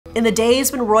In the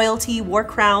days when royalty wore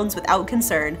crowns without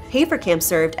concern, Haferkamp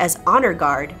served as honor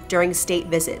guard during state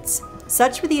visits.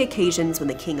 Such were the occasions when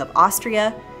the King of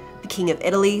Austria, the King of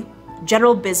Italy,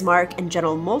 General Bismarck, and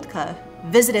General Moltke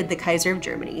visited the Kaiser of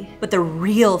Germany. But the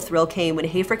real thrill came when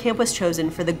Haferkamp was chosen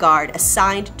for the guard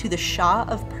assigned to the Shah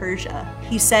of Persia.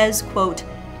 He says, quote,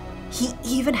 "He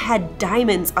even had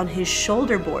diamonds on his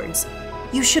shoulder boards.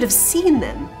 You should have seen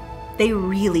them. They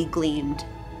really gleamed."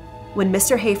 When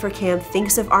Mr. Haferkamp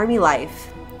thinks of Army life,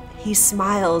 he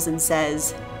smiles and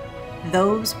says,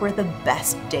 "Those were the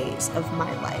best days of my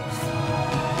life."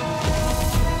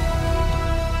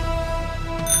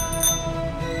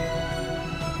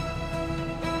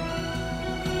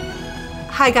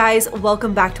 Hi guys,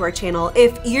 welcome back to our channel.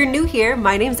 If you're new here,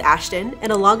 my name's Ashton,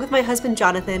 and along with my husband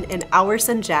Jonathan and our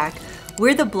son Jack,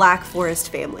 we're the Black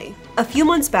Forest family. A few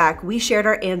months back, we shared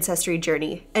our ancestry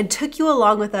journey and took you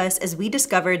along with us as we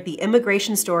discovered the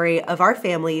immigration story of our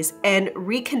families and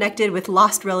reconnected with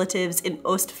lost relatives in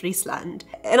Ostfriesland.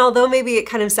 And although maybe it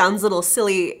kind of sounds a little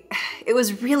silly, it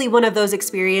was really one of those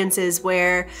experiences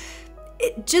where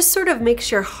it just sort of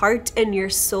makes your heart and your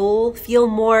soul feel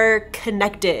more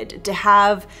connected, to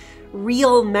have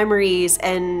real memories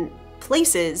and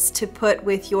places to put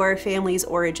with your family's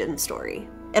origin story.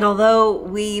 And although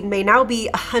we may now be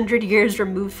 100 years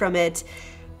removed from it,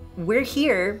 we're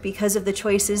here because of the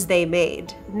choices they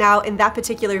made. Now, in that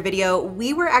particular video,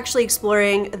 we were actually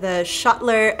exploring the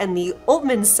Schottler and the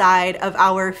Altman side of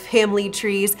our family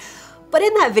trees. But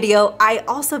in that video, I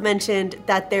also mentioned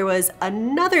that there was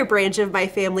another branch of my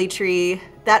family tree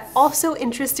that also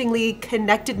interestingly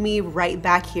connected me right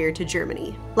back here to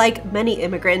Germany. Like many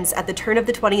immigrants at the turn of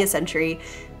the 20th century,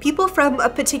 people from a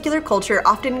particular culture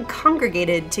often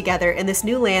congregated together in this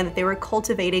new land that they were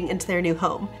cultivating into their new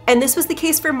home. And this was the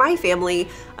case for my family.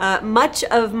 Much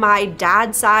of my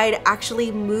dad's side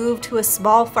actually moved to a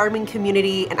small farming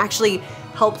community and actually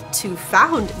helped to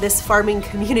found this farming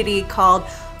community called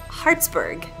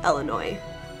Hartsburg, Illinois.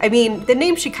 I mean, the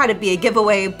name should kind of be a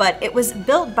giveaway, but it was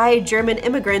built by German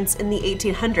immigrants in the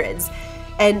 1800s.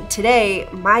 And today,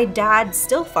 my dad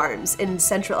still farms in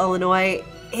central Illinois,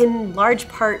 in large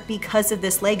part because of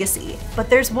this legacy. But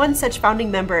there's one such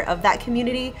founding member of that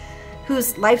community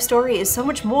whose life story is so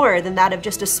much more than that of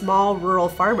just a small rural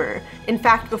farmer. In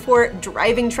fact, before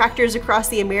driving tractors across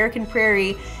the American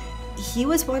prairie, he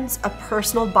was once a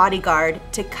personal bodyguard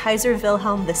to Kaiser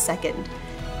Wilhelm II.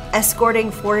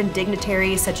 Escorting foreign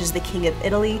dignitaries such as the King of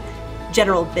Italy,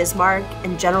 General Bismarck,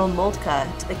 and General Moltke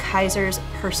to the Kaiser's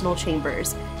personal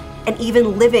chambers, and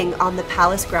even living on the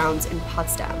palace grounds in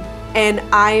Potsdam. And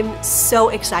I'm so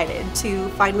excited to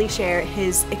finally share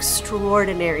his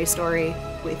extraordinary story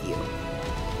with you.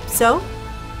 So,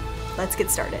 let's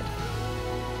get started.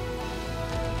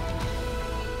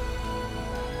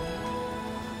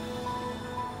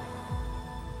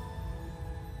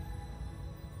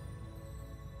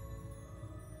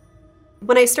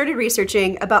 When I started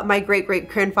researching about my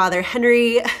great-great-grandfather,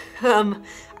 Henry, I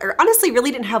honestly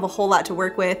really didn't have a whole lot to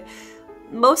work with.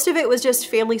 Most of it was just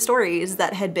family stories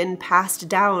that had been passed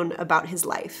down about his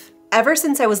life. Ever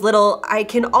since I was little, I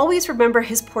can always remember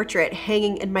his portrait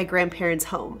hanging in my grandparents'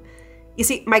 home. You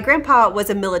see, my grandpa was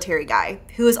a military guy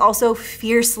who was also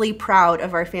fiercely proud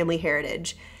of our family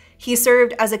heritage. He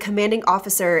served as a commanding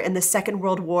officer in the Second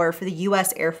World War for the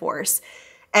US Air Force.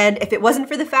 And if it wasn't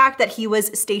for the fact that he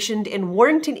was stationed in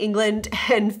Warrington, England,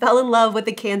 and fell in love with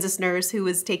a Kansas nurse who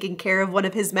was taking care of one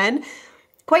of his men,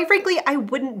 quite frankly, I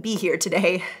wouldn't be here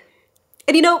today.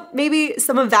 And you know, maybe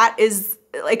some of that is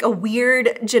like a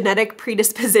weird genetic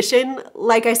predisposition.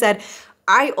 Like I said,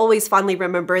 I always fondly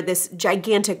remember this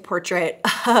gigantic portrait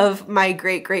of my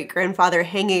great-great-grandfather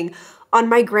hanging on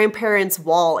my grandparents'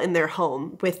 wall in their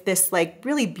home with this like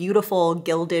really beautiful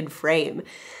gilded frame.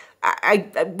 I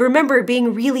remember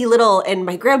being really little and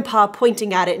my grandpa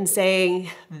pointing at it and saying,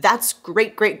 "That's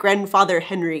great-great-grandfather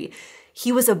Henry.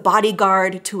 He was a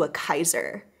bodyguard to a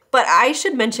Kaiser." But I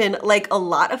should mention, like a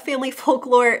lot of family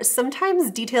folklore,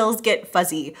 sometimes details get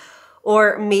fuzzy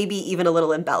or maybe even a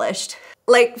little embellished.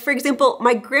 Like, for example,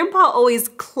 my grandpa always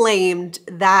claimed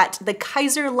that the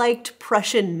Kaiser liked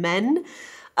Prussian men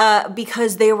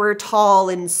because they were tall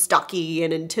and stocky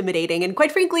and intimidating. And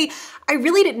quite frankly, I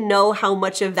really didn't know how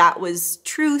much of that was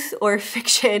truth or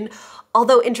fiction.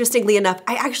 Although interestingly enough,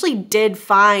 I actually did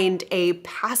find a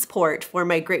passport for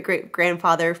my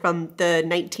great-great-grandfather from the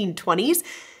 1920s.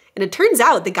 And it turns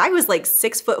out the guy was like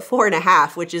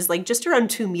 6'4.5", which is like just around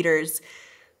 2 meters.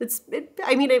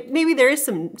 Maybe there is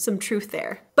some truth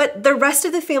there. But the rest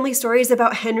of the family stories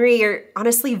about Henry are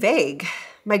honestly vague.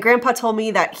 My grandpa told me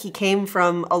that he came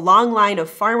from a long line of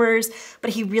farmers,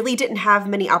 but he really didn't have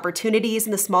many opportunities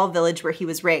in the small village where he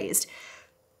was raised.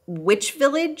 Which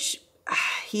village?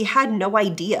 He had no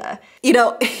idea. You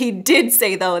know, he did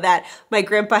say though that my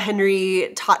grandpa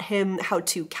Henry taught him how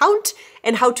to count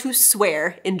and how to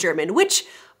swear in German, which,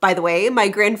 by the way, my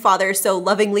grandfather so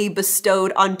lovingly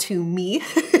bestowed onto me.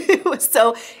 It was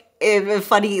so a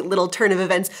funny little turn of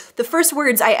events. The first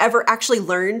words I ever actually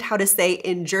learned how to say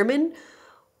in German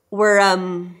were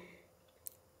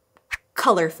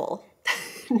colorful,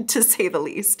 to say the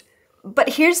least. But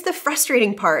here's the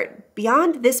frustrating part.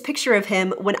 Beyond this picture of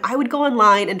him, when I would go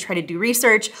online and try to do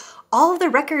research, all of the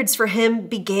records for him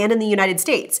began in the United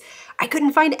States. I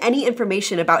couldn't find any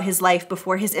information about his life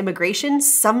before his immigration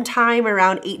sometime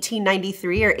around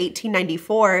 1893 or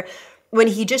 1894, when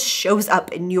he just shows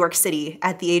up in New York City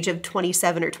at the age of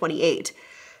 27 or 28.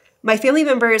 My family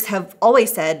members have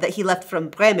always said that he left from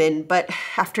Bremen, but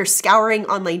after scouring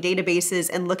online databases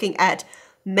and looking at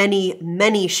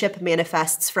many ship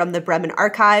manifests from the Bremen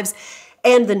archives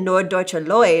and the Norddeutsche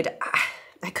Lloyd,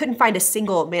 I couldn't find a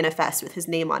single manifest with his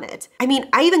name on it. I mean,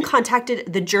 I even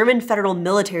contacted the German Federal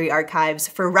Military Archives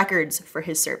for records for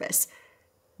his service.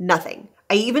 Nothing.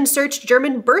 I even searched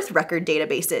German birth record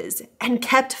databases and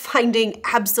kept finding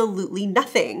absolutely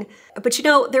nothing. But you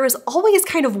know, there was always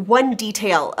kind of one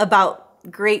detail about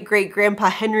great-great-grandpa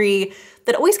Henry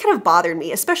that always kind of bothered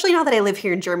me, especially now that I live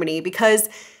here in Germany, because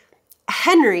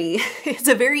Henry is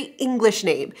a very English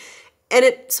name, and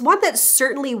it's one that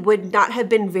certainly would not have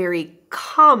been very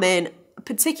common,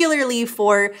 particularly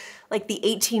for like the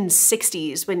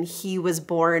 1860s when he was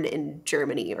born in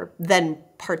Germany, or then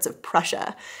parts of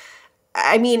Prussia.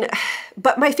 I mean,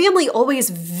 but my family always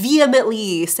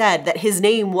vehemently said that his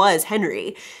name was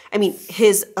Henry. I mean,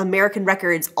 his American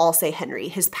records all say Henry.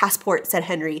 His passport said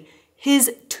Henry.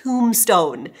 His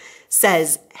tombstone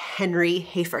says Henry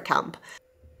Haferkamp.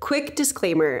 Quick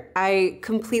disclaimer, I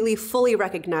completely fully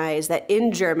recognize that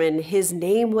in German, his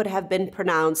name would have been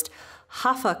pronounced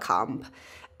Haferkamp.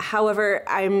 However,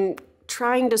 I'm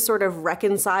trying to sort of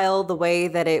reconcile the way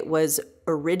that it was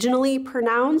originally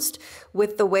pronounced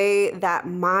with the way that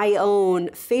my own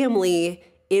family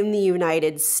in the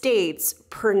United States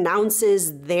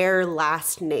pronounces their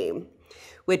last name,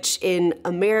 which in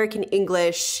American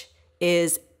English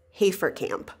is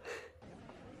Haferkamp.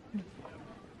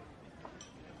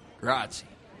 Grazie.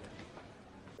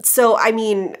 So, I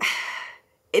mean,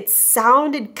 it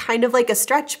sounded kind of like a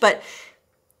stretch, but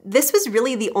this was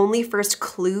really the only first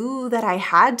clue that I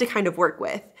had to kind of work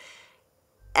with.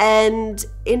 And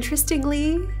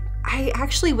interestingly, I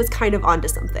actually was kind of onto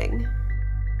something.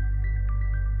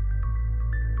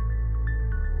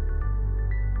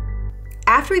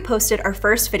 After we posted our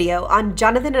first video on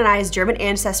Jonathan and I's German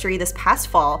ancestry this past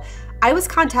fall, I was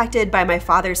contacted by my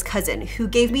father's cousin, who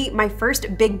gave me my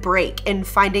first big break in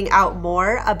finding out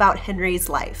more about Henry's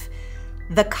life: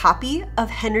 the copy of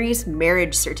Henry's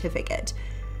marriage certificate.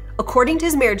 According to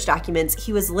his marriage documents,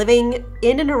 he was living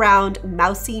in and around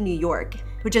Mousie, New York,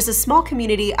 which is a small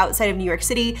community outside of New York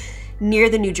City near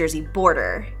the New Jersey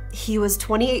border. He was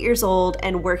 28 years old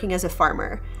and working as a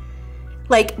farmer.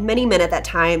 Like many men at that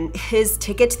time, his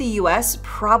ticket to the US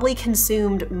probably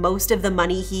consumed most of the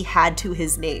money he had to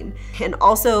his name. And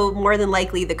also, more than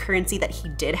likely, the currency that he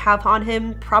did have on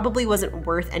him probably wasn't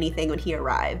worth anything when he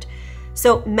arrived.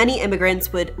 So many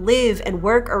immigrants would live and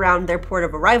work around their port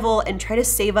of arrival and try to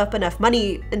save up enough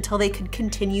money until they could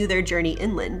continue their journey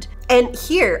inland. And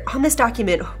here on this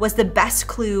document was the best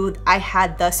clue I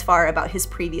had thus far about his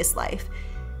previous life: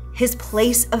 his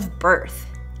place of birth.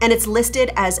 And it's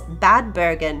listed as Bad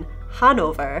Bergen,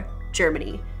 Hanover,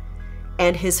 Germany.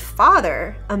 And his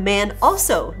father, a man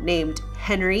also named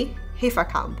Henry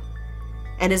Haferkamp,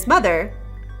 and his mother,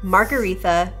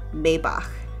 Margaretha Maybach.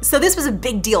 So this was a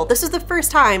big deal. This was the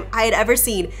first time I had ever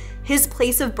seen his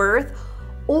place of birth,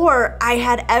 or I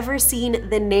had ever seen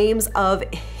the names of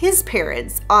his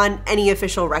parents on any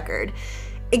official record,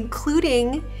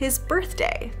 including his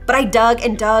birthday. But I dug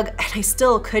and dug, and I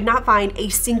still could not find a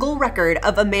single record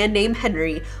of a man named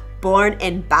Henry born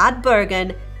in Bad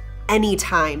Bergen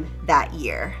anytime that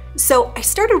year. So I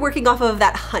started working off of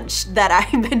that hunch that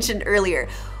I mentioned earlier.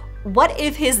 What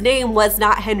if his name was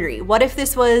not Henry? What if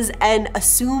this was an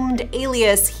assumed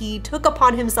alias he took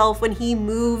upon himself when he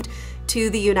moved to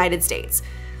the United States?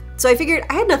 So I figured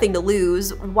I had nothing to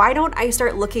lose. Why don't I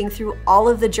start looking through all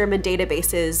of the German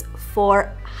databases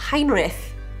for Heinrich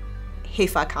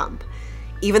Haferkamp,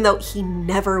 even though he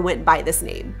never went by this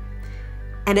name.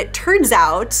 And it turns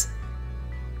out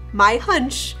my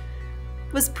hunch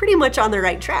was pretty much on the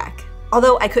right track.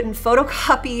 Although I couldn't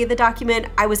photocopy the document,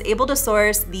 I was able to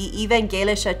source the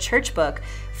Evangelische Church book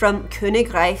from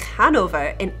Königreich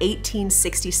Hanover in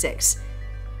 1866.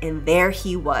 And there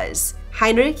he was,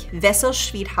 Heinrich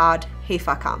Wesselschwedhard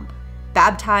Haferkamp,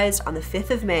 baptized on the 5th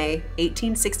of May,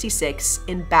 1866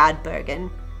 in Bad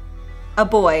Bergen. A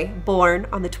boy born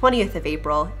on the 20th of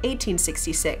April,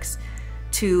 1866,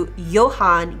 to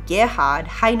Johann Gerhard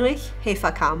Heinrich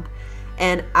Haferkamp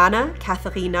and Anna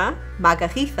Katharina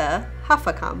Margaretha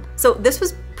Haferkamp. So this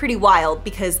was pretty wild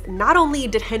because not only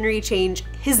did Henry change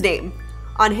his name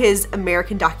on his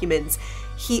American documents,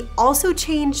 he also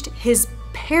changed his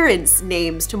parents'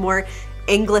 names to more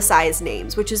anglicized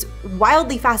names, which is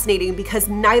wildly fascinating because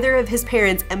neither of his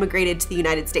parents emigrated to the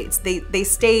United States. They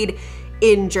stayed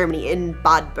in Germany, in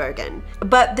Bad Bergen.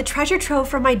 But the treasure trove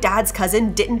from my dad's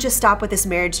cousin didn't just stop with this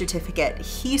marriage certificate.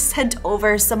 He sent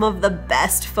over some of the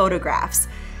best photographs.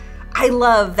 I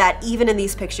love that even in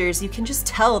these pictures, you can just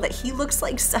tell that he looks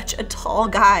like such a tall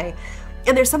guy.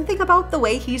 And there's something about the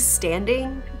way he's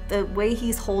standing, the way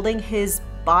he's holding his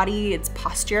body, its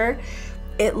posture.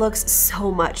 It looks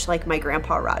so much like my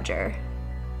grandpa Roger.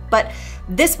 But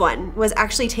this one was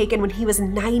actually taken when he was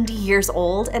 90 years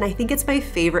old, and I think it's my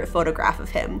favorite photograph of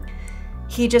him.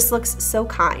 He just looks so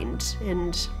kind,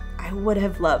 and I would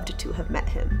have loved to have met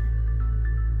him.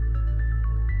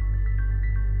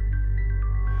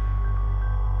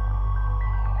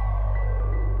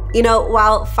 You know,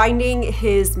 while finding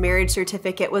his marriage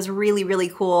certificate was really, really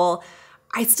cool,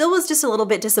 I still was just a little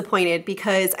bit disappointed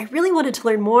because I really wanted to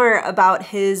learn more about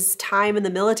his time in the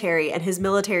military and his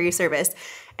military service.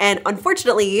 And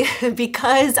unfortunately,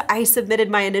 because I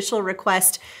submitted my initial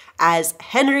request as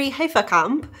Henry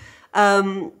Haferkamp,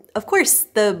 of course,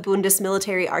 the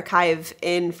Bundesmilitary Archive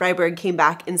in Freiburg came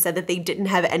back and said that they didn't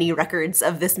have any records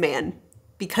of this man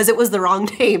because it was the wrong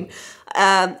name.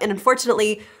 And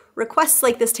unfortunately, requests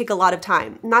like this take a lot of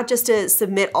time, not just to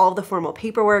submit all of the formal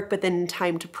paperwork, but then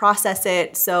time to process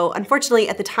it. So unfortunately,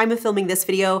 at the time of filming this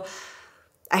video,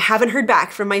 I haven't heard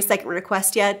back from my second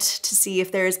request yet to see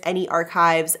if there's any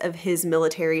archives of his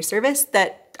military service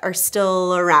that are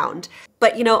still around.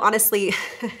 But you know, honestly,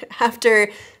 after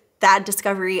that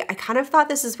discovery, I kind of thought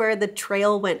this is where the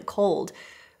trail went cold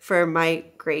for my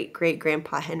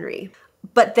great-great-grandpa Henry.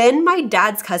 But then my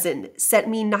dad's cousin sent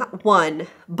me not one,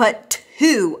 but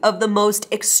two of the most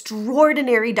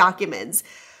extraordinary documents.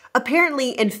 Apparently,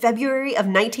 in February of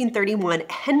 1931,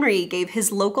 Henry gave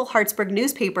his local Hartsburg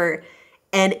newspaper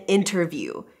an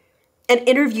interview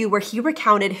where he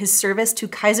recounted his service to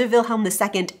Kaiser Wilhelm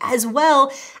II, as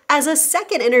well as a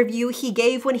second interview he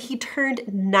gave when he turned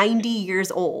 90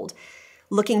 years old,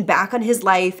 looking back on his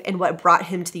life and what brought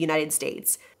him to the United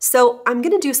States. So I'm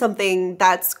gonna do something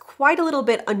that's quite a little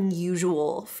bit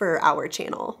unusual for our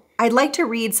channel. I'd like to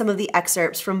read some of the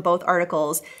excerpts from both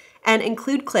articles and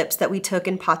include clips that we took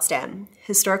in Potsdam,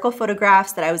 historical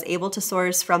photographs that I was able to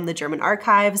source from the German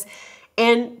archives,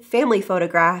 and family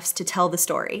photographs to tell the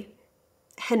story,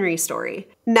 Henry's story.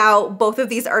 Now, both of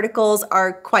these articles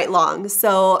are quite long,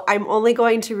 so I'm only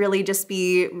going to really just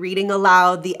be reading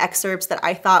aloud the excerpts that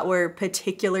I thought were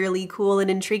particularly cool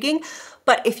and intriguing.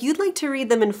 But if you'd like to read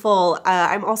them in full,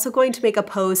 I'm also going to make a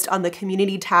post on the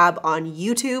community tab on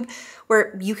YouTube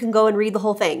where you can go and read the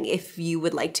whole thing if you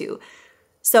would like to.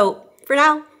 So for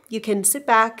now, you can sit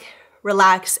back,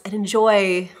 relax, and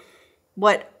enjoy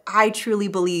what I truly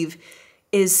believe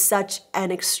is such an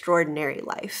extraordinary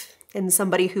life, and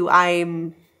somebody who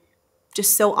I'm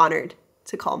just so honored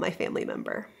to call my family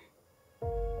member.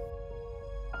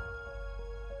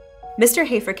 Mr.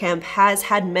 Haferkamp has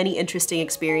had many interesting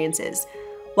experiences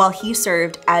while he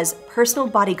served as personal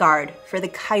bodyguard for the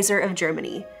Kaiser of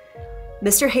Germany.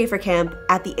 Mr. Haferkamp,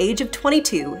 at the age of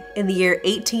 22 in the year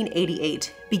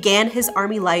 1888, began his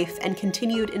army life and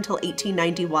continued until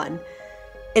 1891.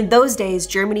 In those days,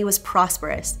 Germany was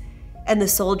prosperous, and the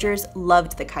soldiers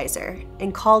loved the Kaiser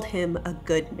and called him a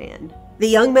good man. The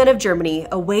young men of Germany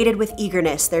awaited with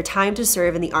eagerness their time to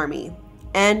serve in the army,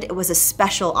 and it was a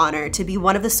special honor to be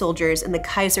one of the soldiers in the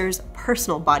Kaiser's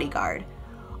personal bodyguard.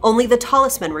 Only the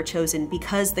tallest men were chosen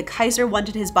because the Kaiser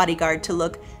wanted his bodyguard to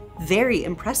look very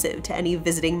impressive to any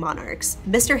visiting monarchs.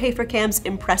 Mr. Haferkamp's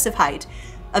impressive height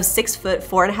of 6 foot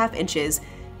 4.5 inches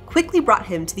quickly brought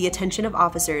him to the attention of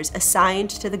officers assigned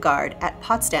to the guard at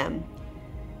Potsdam.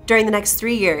 During the next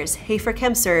 3 years,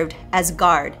 Haferkamp served as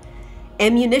guard,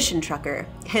 ammunition trucker,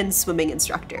 and swimming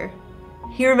instructor.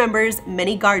 He remembers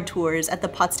many guard tours at the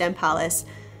Potsdam Palace,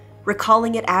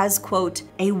 recalling it as, quote,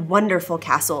 a wonderful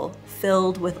castle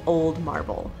filled with old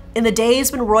marble. In the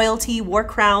days when royalty wore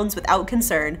crowns without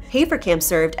concern, Haferkamp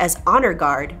served as honor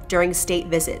guard during state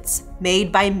visits made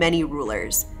by many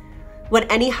rulers. When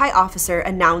any high officer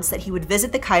announced that he would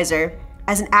visit the Kaiser,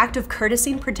 as an act of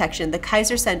courtesy and protection, the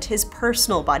Kaiser sent his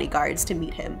personal bodyguards to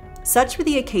meet him. Such were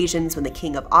the occasions when the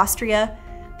King of Austria,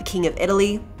 the King of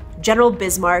Italy, General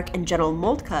Bismarck, and General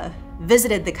Moltke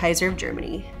visited the Kaiser of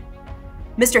Germany.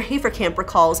 Mr. Haferkamp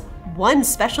recalls one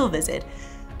special visit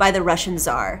by the Russian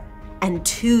Tsar and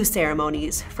 2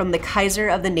 ceremonies from the Kaiser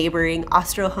of the neighboring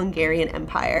Austro-Hungarian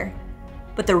Empire.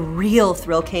 But the real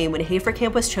thrill came when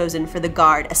Haferkamp was chosen for the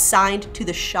guard assigned to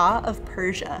the Shah of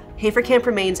Persia. Haferkamp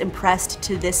remains impressed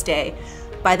to this day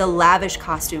by the lavish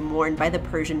costume worn by the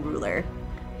Persian ruler.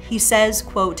 He says,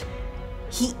 quote,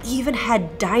 "He even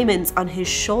had diamonds on his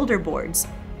shoulder boards.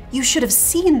 You should have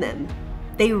seen them.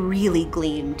 They really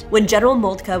gleamed." When General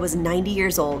Moltke was 90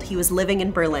 years old, he was living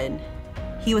in Berlin.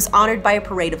 He was honored by a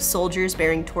parade of soldiers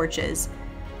bearing torches.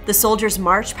 The soldiers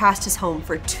marched past his home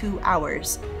for 2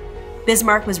 hours.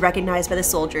 Bismarck was recognized by the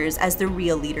soldiers as the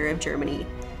real leader of Germany,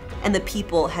 and the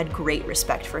people had great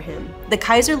respect for him. The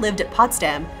Kaiser lived at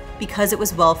Potsdam because it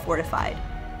was well fortified.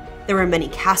 There were many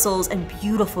castles and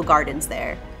beautiful gardens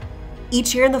there.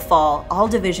 Each year in the fall, all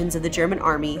divisions of the German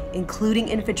army, including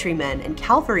infantrymen and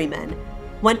cavalrymen,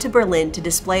 went to Berlin to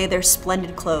display their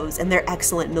splendid clothes and their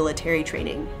excellent military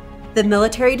training. The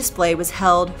military display was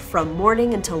held from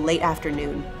morning until late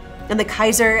afternoon, and the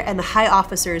Kaiser and the high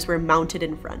officers were mounted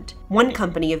in front. One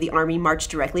company of the army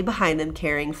marched directly behind them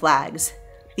carrying flags.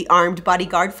 The armed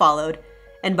bodyguard followed,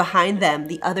 and behind them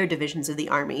the other divisions of the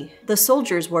army. The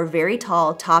soldiers wore very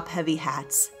tall, top-heavy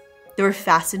hats. They were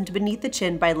fastened beneath the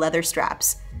chin by leather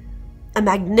straps. A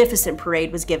magnificent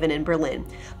parade was given in Berlin,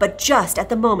 but just at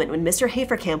the moment when Mr.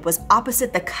 Haferkamp was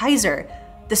opposite the Kaiser,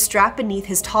 the strap beneath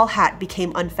his tall hat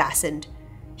became unfastened.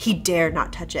 He dared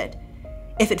not touch it.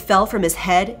 If it fell from his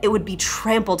head, it would be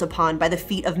trampled upon by the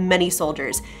feet of many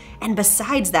soldiers, and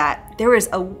besides that, there was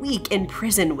a week in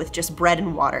prison with just bread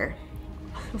and water.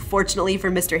 Fortunately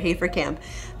for Mr. Haferkamp,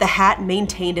 the hat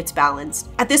maintained its balance.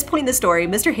 At this point in the story,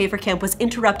 Mr. Haferkamp was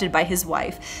interrupted by his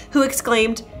wife, who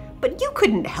exclaimed, "But you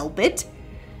couldn't help it."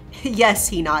 "Yes,"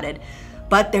 he nodded,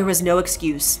 "but there was no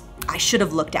excuse. I should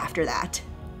have looked after that."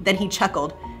 Then he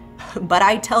chuckled, "But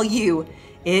I tell you,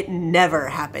 it never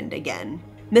happened again."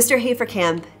 Mr.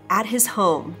 Haferkamp, at his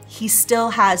home, he still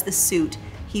has the suit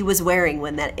he was wearing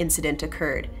when that incident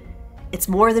occurred. It's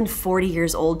more than 40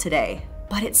 years old today,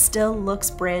 but it still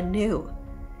looks brand new.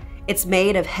 It's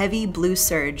made of heavy blue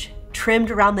serge,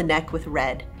 trimmed around the neck with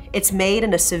red. It's made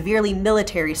in a severely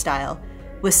military style,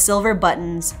 with silver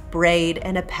buttons, braid,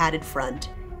 and a padded front.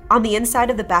 On the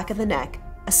inside of the back of the neck,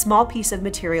 a small piece of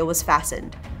material was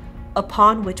fastened,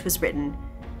 upon which was written,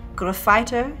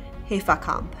 Gefreiter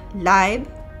Haferkamp, Leib,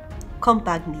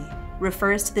 Kompanie,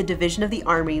 refers to the division of the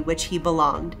army which he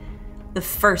belonged, the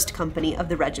 1st Company of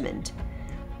the regiment.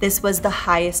 This was the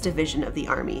highest division of the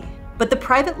army. But the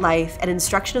private life and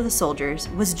instruction of the soldiers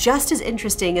was just as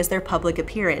interesting as their public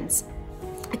appearance.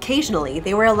 Occasionally,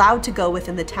 they were allowed to go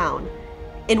within the town.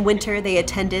 In winter, they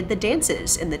attended the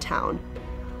dances in the town.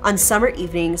 On summer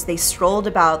evenings, they strolled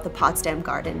about the Potsdam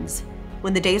gardens.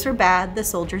 When the days were bad, the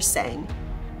soldiers sang.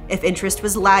 If interest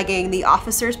was lagging, the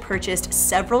officers purchased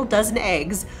several dozen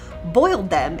eggs, boiled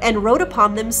them, and wrote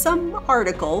upon them some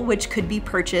article which could be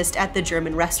purchased at the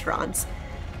German restaurants.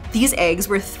 These eggs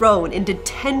were thrown into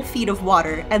 10 feet of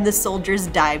water, and the soldiers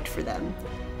dived for them.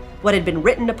 What had been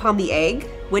written upon the egg,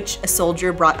 which a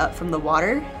soldier brought up from the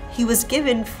water, he was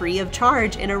given free of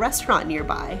charge in a restaurant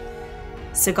nearby.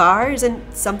 Cigars and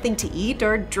something to eat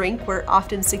or drink were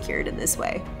often secured in this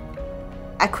way.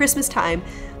 At Christmas time,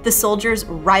 the soldiers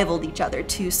rivaled each other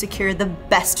to secure the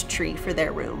best tree for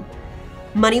their room.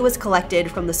 Money was collected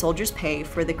from the soldiers' pay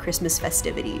for the Christmas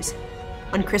festivities.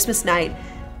 On Christmas night,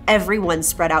 everyone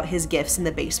spread out his gifts in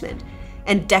the basement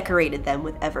and decorated them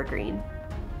with evergreen.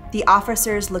 The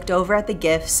officers looked over at the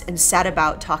gifts and sat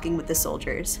about talking with the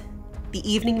soldiers.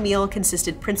 The evening meal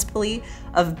consisted principally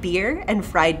of beer and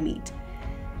fried meat.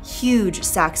 Huge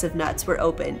sacks of nuts were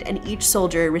opened, and each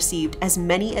soldier received as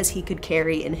many as he could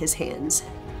carry in his hands.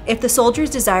 If the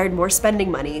soldiers desired more spending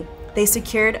money, they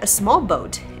secured a small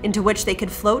boat into which they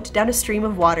could float down a stream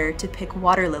of water to pick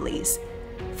water lilies.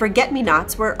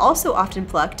 Forget-me-nots were also often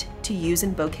plucked to use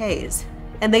in bouquets,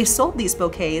 and they sold these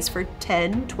bouquets for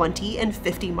 10, 20, and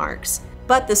 50 marks.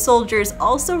 But the soldiers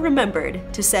also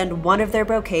remembered to send one of their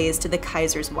bouquets to the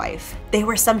Kaiser's wife. They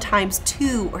were sometimes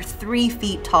 2 or 3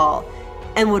 feet tall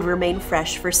and would remain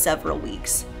fresh for several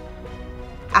weeks.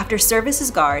 After service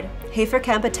as guard,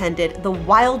 Haferkamp attended the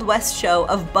Wild West show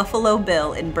of Buffalo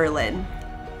Bill in Berlin.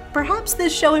 perhaps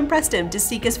this show impressed him to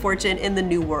seek his fortune in the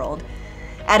New World.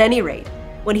 At any rate,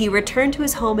 when he returned to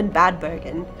his home in Bad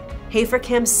Bergen,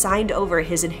 Haferkamp signed over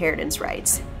his inheritance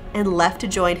rights and left to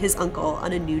join his uncle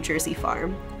on a New Jersey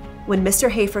farm. When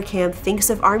Mr. Haferkamp thinks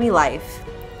of Army life,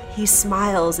 he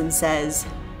smiles and says,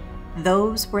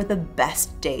 "Those were the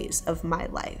best days of my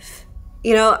life."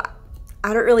 You know,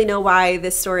 I don't really know why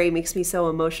this story makes me so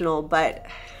emotional, but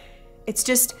it's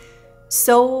just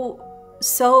so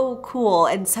cool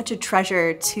and such a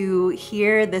treasure to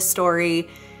hear this story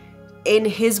in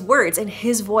his words, in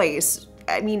his voice.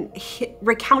 I mean,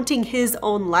 recounting his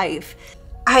own life.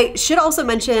 I should also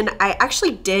mention, I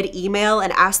actually did email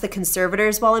and ask the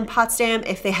conservators while in Potsdam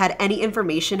if they had any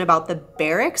information about the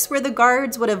barracks where the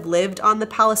guards would have lived on the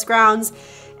palace grounds,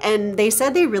 and they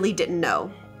said they really didn't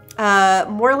know.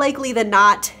 More likely than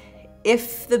not,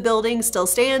 if the building still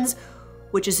stands,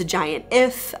 which is a giant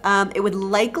if, it would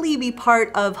likely be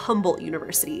part of Humboldt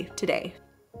University today.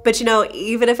 But you know,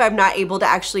 even if I'm not able to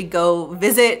actually go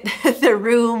visit the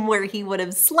room where he would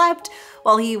have slept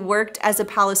while he worked as a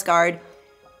palace guard,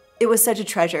 it was such a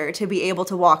treasure to be able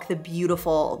to walk the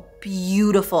beautiful,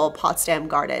 beautiful Potsdam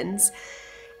gardens.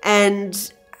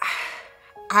 And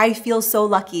I feel so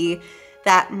lucky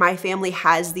that my family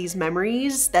has these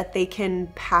memories that they can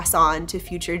pass on to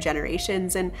future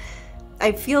generations. And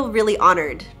I feel really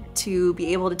honored to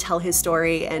be able to tell his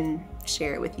story and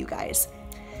share it with you guys.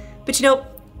 But you know,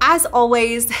 as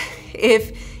always,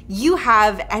 if you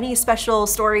have any special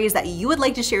stories that you would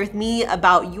like to share with me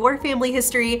about your family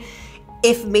history,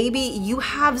 if maybe you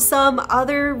have some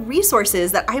other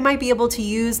resources that I might be able to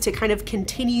use to kind of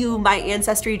continue my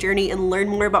ancestry journey and learn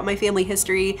more about my family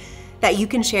history that you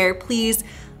can share, please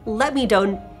let me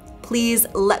know. Please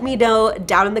let me know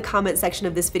down in the comment section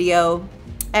of this video.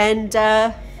 And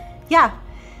yeah,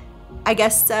 I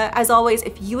guess as always,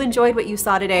 if you enjoyed what you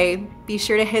saw today, be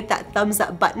sure to hit that thumbs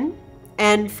up button.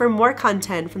 And for more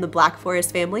content from the Black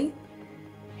Forest family,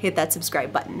 hit that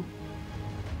subscribe button.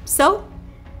 So,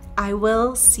 I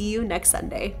will see you next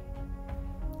Sunday.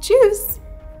 Tschüss!